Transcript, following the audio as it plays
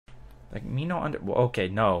Like, me no under... Well, okay,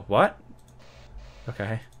 no. What?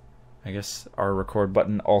 Okay. I guess our record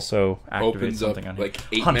button also activates Opens something up on here. like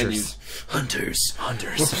 8 Hunters. menus.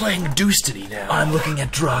 Hunters. We're playing Destiny now. I'm looking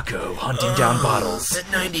at Drocco hunting down bottles. At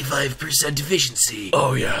 95% efficiency.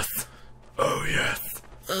 Oh yes. Oh yes.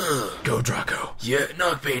 Go Drocco. Yeah,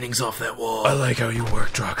 knock paintings off that wall. I like how you work,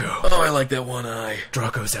 Drocco. Oh, I like that one eye.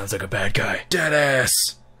 Drocco sounds like a bad guy. Dead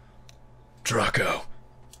ass. Drocco.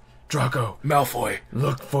 Drocco. Malfoy.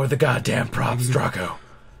 Look for the goddamn props, Drocco.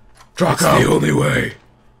 It's Drocco. the only way.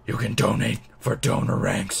 You can donate for donor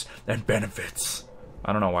ranks and benefits.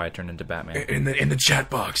 I don't know why I turned into Batman. In the chat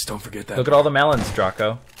box, don't forget that. Look at all the melons,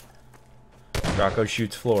 Drocco. Drocco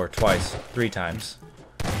shoots floor twice, 3 times.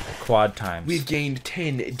 Quad times. We've gained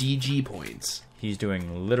 10 DG points. He's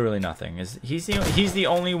doing literally nothing. He's the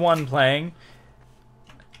only one playing.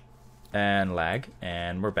 And lag.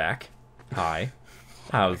 And we're back. Hi.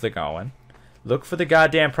 How's it going? Look for the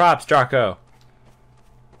goddamn props, Drocco.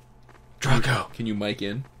 Drocco. Can you mic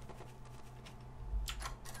in?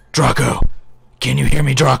 Drocco. Can you hear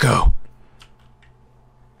me, Drocco?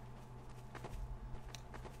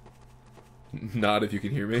 Not if you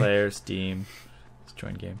can hear me. Player, Steam. Let's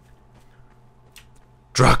join game.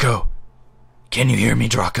 Drocco. Can you hear me,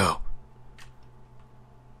 Drocco?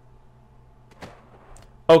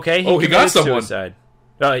 Okay, he got committed someone. suicide.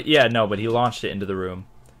 Yeah, no, but he launched it into the room.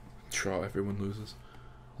 Draw, everyone loses.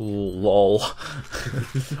 Lol.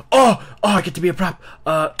 Oh, I get to be a prop.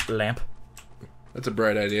 Lamp. That's a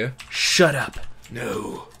bright idea. Shut up.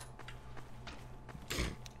 No.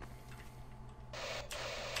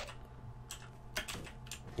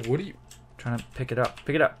 What are you... Trying to pick it up.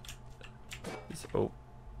 Pick it up. Oh.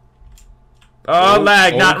 Oh,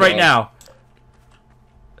 lag. Not right God.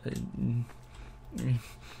 now.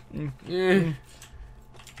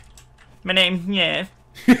 My name's Yev.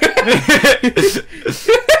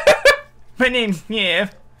 My name's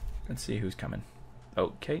Yev. Let's see who's coming.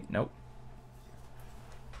 Okay, nope.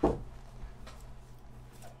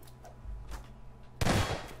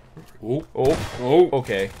 Oh, Oh,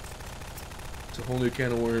 okay. it's a whole new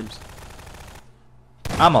can of worms.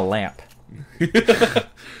 I'm a lamp.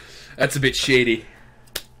 That's a bit shady.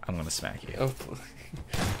 I'm gonna smack you. Oh.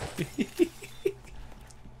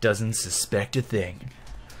 Doesn't suspect a thing.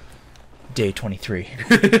 Day 23.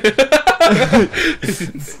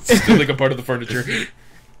 Still like a part of the furniture.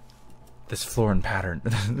 This floral pattern.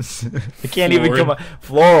 I can't even Florin. come up.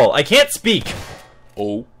 Floral. I can't speak.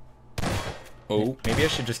 Oh. Oh. Maybe I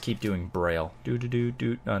should just keep doing braille. Do do do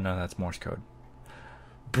do. Oh no, that's Morse code.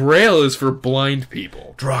 Braille is for blind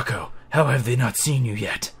people. Drocco, how have they not seen you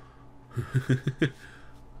yet?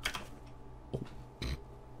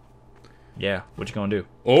 Yeah, what you gonna do?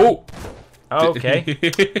 Oh. Okay.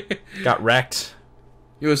 Got wrecked.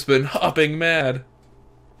 You must have been hopping mad.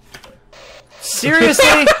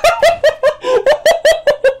 Seriously?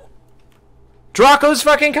 Drocco's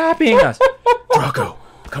fucking copying us. Drocco,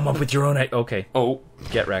 come up with your own idea. Okay, Oh.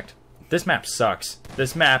 get wrecked. This map sucks.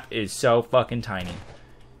 This map is so fucking tiny.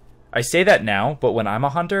 I say that now, but when I'm a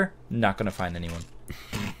hunter, not gonna find anyone.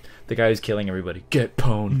 The guy who's killing everybody. Get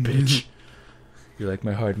pwned, bitch. You like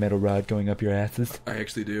my hard metal rod going up your asses? I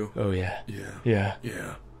actually do. Oh yeah. Yeah. Yeah.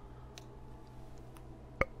 Yeah.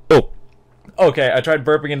 Oh. Okay, I tried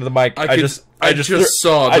burping into the mic. I just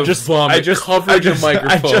saw the vomit covered your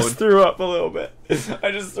microphone. I just threw up a little bit.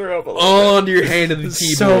 I just threw up a little Oh, onto your hand in the bit.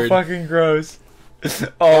 keyboard. So fucking gross.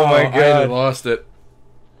 Oh my I god. lost it.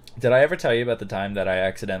 Did I ever tell you about the time that I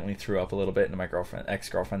accidentally threw up a little bit into my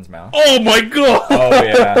ex-girlfriend's mouth? Oh my god! Oh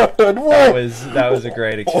yeah. That was a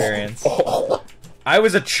great experience. I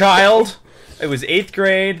was a child. It was 8th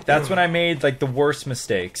grade. That's when I made like the worst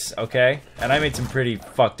mistakes, okay? And I made some pretty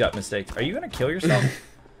fucked up mistakes. Are you gonna kill yourself?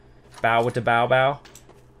 Bow with the bow bow.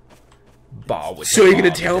 Bow with So the are you gonna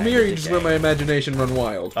bow, tell me, or bang you with just the let my gang. imagination run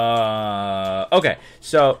wild? Okay.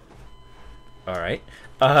 So, all right.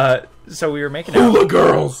 So we were making out. Hula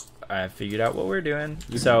girls! I figured out what we were doing.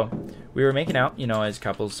 So we were making out, you know, as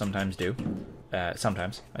couples sometimes do.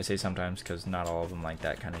 Sometimes. I say sometimes because not all of them like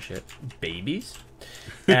that kind of shit. Babies.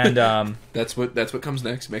 And That's what comes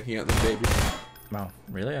next, making out the baby. wow,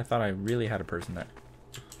 really? I thought I really had a person there.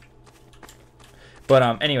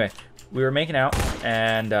 But anyway, we were making out,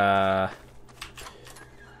 and I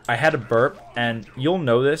had a burp, and you'll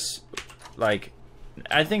know this. Like,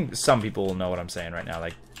 I think some people will know what I'm saying right now.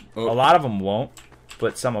 Like, a lot of them won't,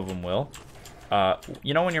 but some of them will.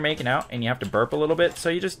 You know when you're making out and you have to burp a little bit, so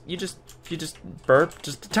you just burp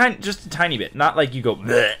just a tiny bit, not like you go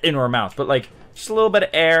bleh into her mouth, but like just a little bit of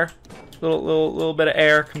air, little bit of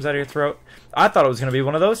air comes out of your throat. I thought it was gonna be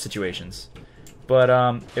one of those situations, but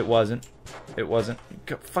it wasn't. It wasn't.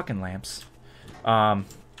 Fucking lamps. I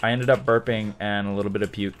ended up burping, and a little bit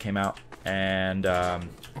of puke came out, and oh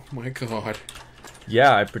my god.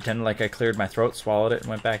 yeah, I pretended like I cleared my throat, swallowed it, and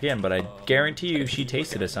went back in. But I guarantee you, she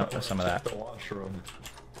tasted some of that.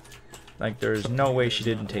 Like, there's no way she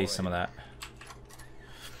didn't taste some of that.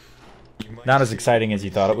 Not as exciting as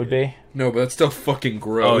you thought it would be. No, but that's still fucking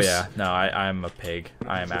gross. Oh yeah, no, I'm a pig.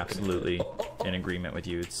 I am absolutely in agreement with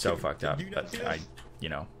you. It's so fucked up, but I, you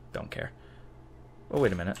know, don't care. Oh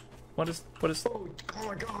wait a minute. What is? Oh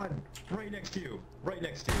my god! Right next to you. Right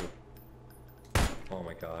next to you. Oh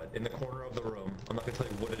my god! In the corner of the room. I'm not gonna tell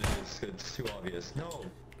you what it is. 'Cause it's too obvious. No.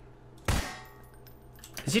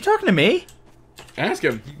 Is he talking to me? Ask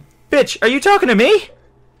him. Bitch, are you talking to me?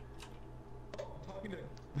 I'm talking to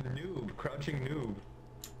the noob, crouching noob.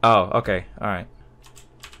 Oh, okay, all right.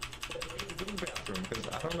 Because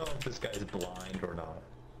I don't know if this guy's blind or not.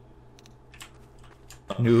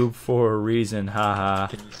 Noob for a reason, haha.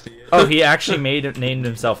 Can you see it? Oh, he actually named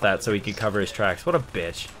himself that so he could cover his tracks. What a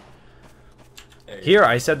bitch. Hey. Here,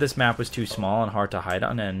 I said this map was too small and hard to hide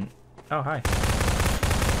on, and oh hi.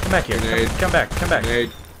 Come back here. Come back. Come back.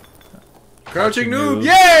 Grenade. Crouching noob.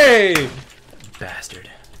 Yay! Bastard.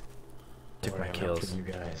 Took my kills. You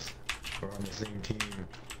guys. We're on the same team.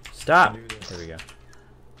 Stop. There we go.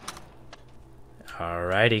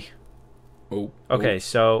 Alrighty. Oh. Okay,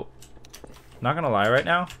 so not gonna lie right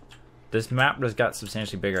now, this map just got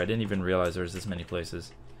substantially bigger. I didn't even realize there was this many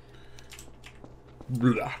places.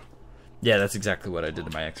 Blah. Yeah, that's exactly what I did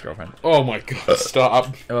to my ex-girlfriend. Oh my god,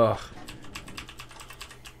 stop. Ugh.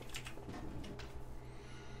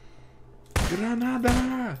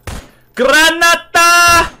 Granada.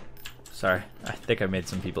 Granata! Sorry, I think I made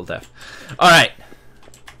some people deaf. Alright.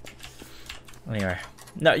 Anyway.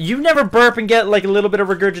 No, you never burp and get like a little bit of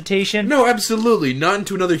regurgitation? No, absolutely. Not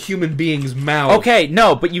into another human being's mouth. Okay,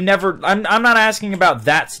 no, but you never... I'm not asking about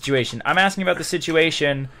that situation. I'm asking about the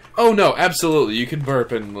situation... Oh no, absolutely. You can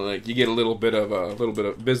burp and like you get a little bit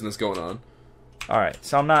of business going on. Alright,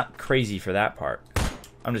 so I'm not crazy for that part.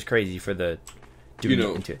 I'm just crazy for the... doing You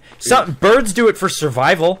know, it into it. Some birds do it for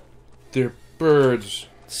survival. They're birds.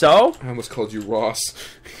 So? I almost called you Ross.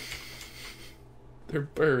 They're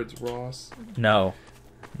birds, Ross. No.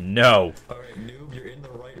 No. Alright, noob, you're in the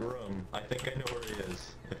right room. I think I know where he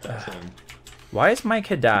is. If that's him. Why is Mike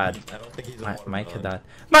Haddad... I don't think he's in Mike Haddad...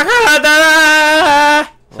 Mike Haddad!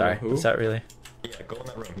 Sorry, who? is that really... Yeah, go in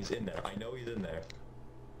that room. He's in there. I know he's in there.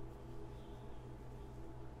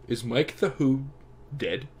 Is Mike the Who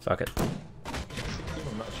dead? Fuck it. I see him,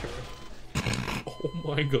 I'm not sure.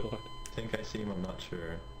 Oh my god. I think I see him, I'm not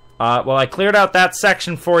sure. Well, I cleared out that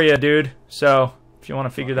section for you, dude. So, if you want to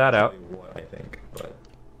figure that out. Tell you what I think, but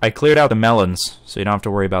I cleared out the melons, so you don't have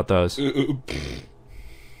to worry about those. it's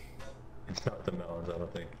not the melons, I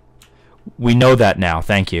don't think. We know that now,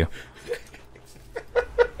 thank you.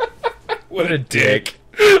 What a dick.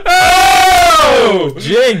 Oh!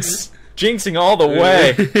 Jinx! Jinxing all the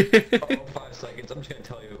way. Oh, 5 seconds. I'm just gonna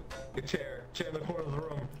tell you. The chair in the corner of the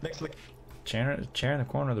room, next to the Chair in the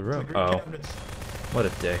corner of the room. green Oh, cabinets. what a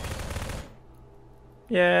dick.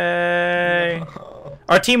 Yay!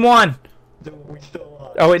 Our team won! Dude, we still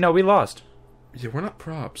lost. Oh wait, no, we lost. Yeah, we're not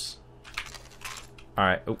props.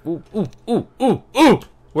 Alright. Ooh.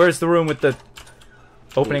 Where's the room with the...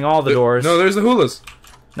 opening all the doors? No, there's the hulas.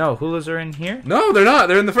 No, hulas are in here? No, they're not.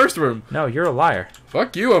 They're in the first room. No, you're a liar.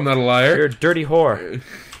 Fuck you, I'm not a liar. You're a dirty whore.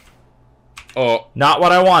 Oh. Not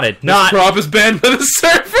what I wanted. This Not... prop is banned by the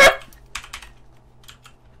server.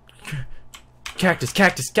 Cactus.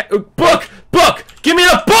 Book! Give me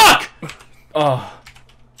the book! Oh.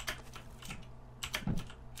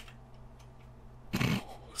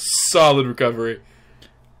 Solid recovery.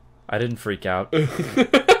 I didn't freak out.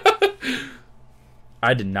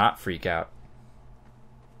 I did not freak out.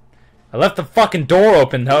 I left the fucking door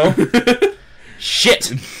open, though.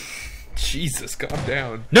 Shit! Jesus, calm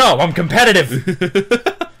down. No, I'm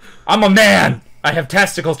competitive! I'm a man! I have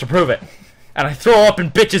testicles to prove it. And I throw up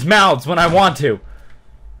in bitches' mouths when I want to.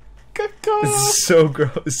 This is so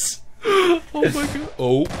gross. Oh my god.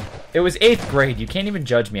 Oh. It was 8th grade. You can't even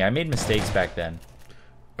judge me. I made mistakes back then.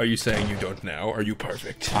 Are you saying you don't now? Are you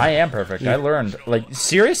perfect? I am perfect. I learned. Like,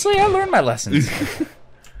 seriously? I learned my lessons.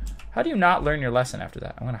 How do you not learn your lesson after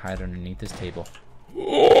that? I'm gonna hide underneath this table.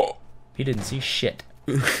 Oh. He didn't see shit.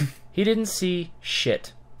 He didn't see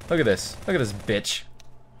shit. Look at this. Look at this bitch.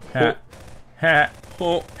 Ha. Ha.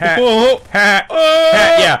 Oh. Ha. Oh. Ha.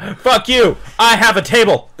 Ha. Yeah. Fuck you. I have a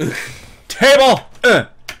table. Table.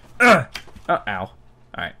 Oh, ow.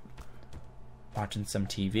 Alright. Watching some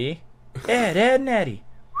TV. Ed and Eddie.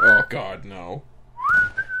 Oh god, no.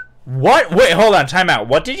 What? Wait, hold on. Time out.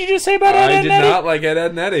 What did you just say about Ed, I Ed, did and Eddie? not like Ed,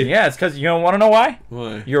 Ed, and Eddie. Yeah, it's because you don't want to know why?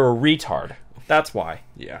 Why? You're a retard. That's why.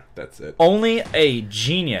 Yeah, that's it. Only a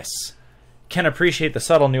genius can appreciate the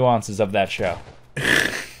subtle nuances of that show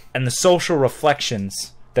and the social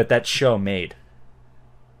reflections that that show made.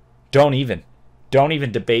 Don't even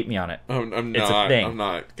debate me on it. I'm It's not. a thing. I'm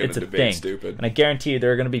not gonna It's a debate thing. stupid. And I guarantee you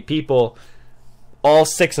there are going to be people, all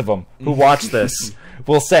 6 of them, who watch this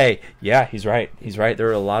will say, yeah, he's right. He's right. There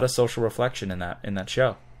are a lot of social reflection in that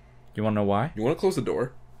show. You want to know why? You want to close the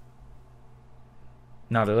door?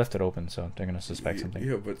 No, they left it open, so they're going to suspect something.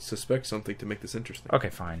 Yeah, but suspect something to make this interesting. Okay,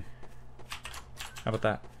 fine. How about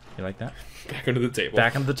that? You like that? Back under the table.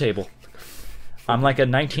 Back under the table. I'm like a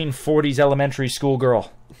 1940s elementary school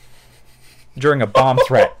girl. During a bomb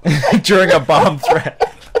threat. During a bomb threat.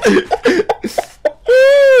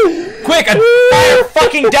 Quick! A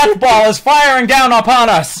fucking death ball is firing down upon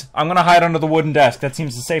us! I'm gonna hide under the wooden desk. That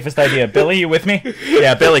seems the safest idea. Billy, you with me?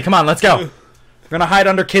 Yeah, Billy, come on, let's go. We're gonna hide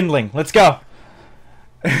under kindling. Let's go.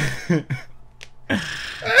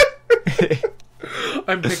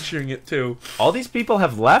 I'm picturing it too. All these people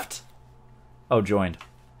have left? Oh, joined.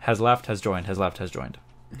 Has left, has joined, has left, has joined.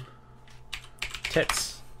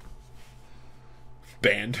 Tits.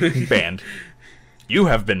 Banned. Banned. You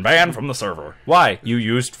have been banned from the server. Why? You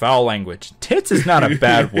used foul language. Tits is not a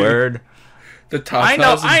bad word. The top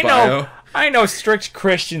bio. I know strict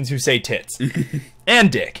Christians who say tits.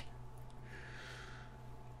 And dick.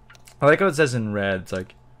 I like how it says in red, it's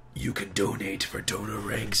like, You can donate for donor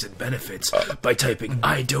ranks and benefits by typing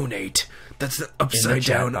I donate. That's the upside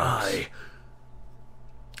down I.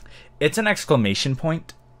 it's an exclamation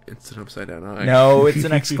point. It's an upside down eye. No, it's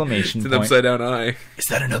an exclamation It's an point. upside down eye. Is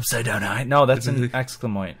that an upside down I? No, that's an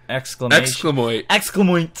exclamation. Exclamation. Exclamoid.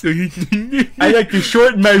 Exclamate. I like to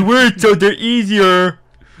shorten my words so they're easier.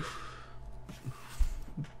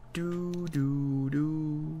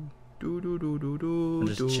 I'm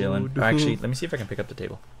just chilling. Actually, let me see if I can pick up the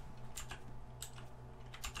table.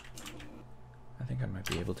 I think I might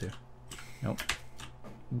be able to. Nope.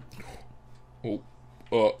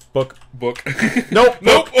 Oh, Book. book. Nope.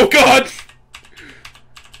 Nope. Oh God.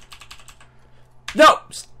 No.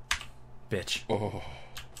 Bitch. Oh.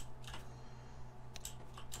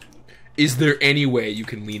 Is there any way you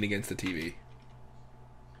can lean against the TV?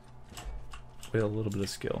 With a little bit of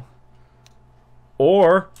skill.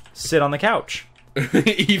 Or sit on the couch,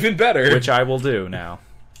 Even better. which I will do now.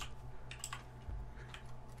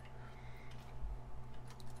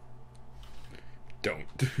 Don't.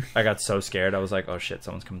 I got so scared. I was like, oh shit,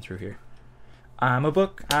 someone's coming through here. I'm a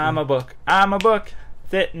book. I'm a book. I'm a book.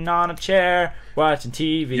 Sitting on a chair, watching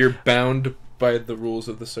TV. You're bound by the rules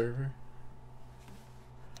of the server.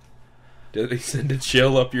 Did they send a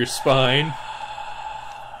chill up your spine?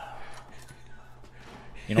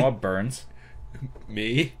 You know what burns?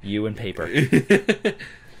 Me? You and paper.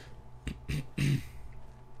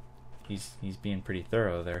 He's being pretty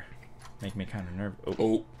thorough there. Make me kind of nervous.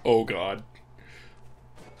 Oh. Oh God.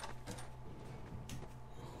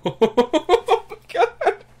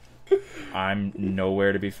 God. I'm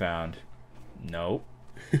nowhere to be found. Nope.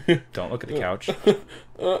 Don't look at the couch. Fucking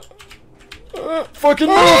move! Fucking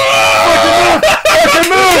move! Fucking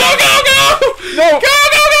move! Go! No!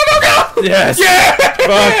 Go! Yes! Yeah!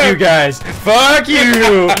 Fuck you guys! Fuck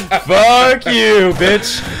you! Fuck you,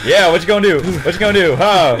 bitch! Yeah, what you gonna do? What you gonna do?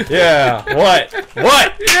 Oh, yeah. What?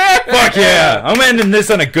 What? Yeah! Fuck yeah! I'm ending this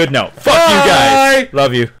on a good note. Fuck you guys!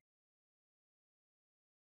 Love you.